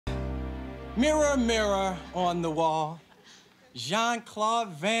Mirror, mirror on the wall,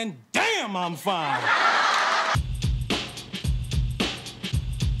 Jean-Claude Van Damme, I'm fine.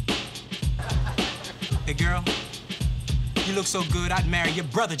 Hey, girl, you look so good, I'd marry your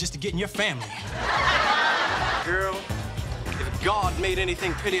brother just to get in your family. Girl, if God made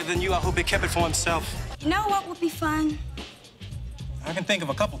anything prettier than you, I hope he kept it for himself. You know what would be fun? I can think of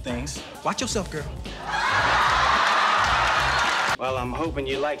a couple things. Watch yourself, girl. Well, I'm hoping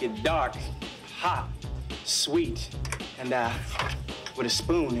you like it dark, hot, sweet, and, with a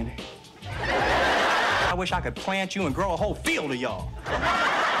spoon in it. I wish I could plant you and grow a whole field of y'all.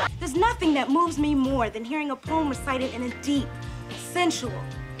 There's nothing that moves me more than hearing a poem recited in a deep, sensual,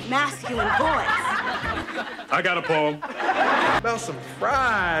 masculine voice. I got a poem. About some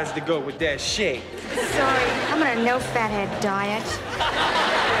fries to go with that shake. Sorry, I'm on a no-fathead diet.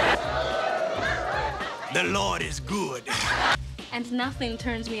 The Lord is good. And nothing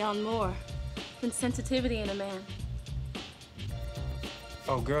turns me on more than sensitivity in a man.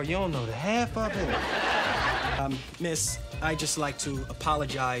 Oh, girl, you don't know the half of it. Miss, I'd just like to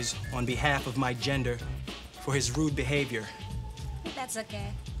apologize on behalf of my gender for his rude behavior. That's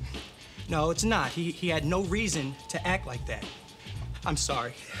okay. No, it's not. He had no reason to act like that. I'm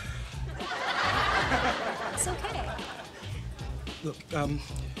sorry. It's okay. Look,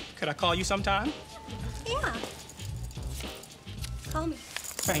 could I call you sometime? Yeah. Call me.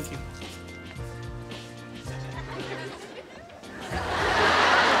 Thank you.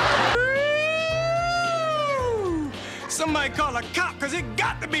 Somebody call a cop, because it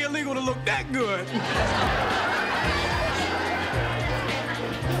got to be illegal to look that good.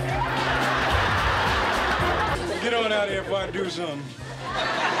 Get on out here before I do something.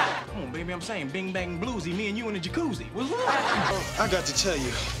 Come on, baby, I'm saying bing, bang, bluesy, me and you in the jacuzzi. What's up? I got to tell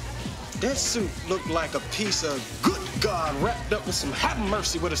you, that suit looked like a piece of good God wrapped up with some have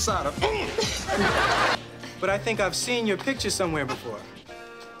mercy with a side of But I think I've seen your picture somewhere before.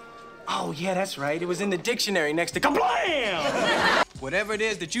 Oh, yeah, that's right. It was in the dictionary next to kablam! Whatever it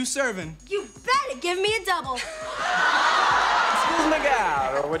is that you serving. You better give me a double. Excuse me,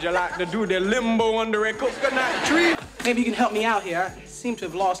 gal, or would you like to do the limbo under a coconut tree? Maybe you can help me out here. I seem to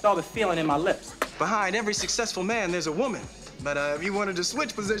have lost all the feeling in my lips. Behind every successful man, there's a woman. But if you wanted to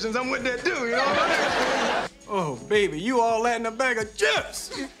switch positions, I'm with that too, you know what I mean? Oh, baby, you all that in a bag of chips.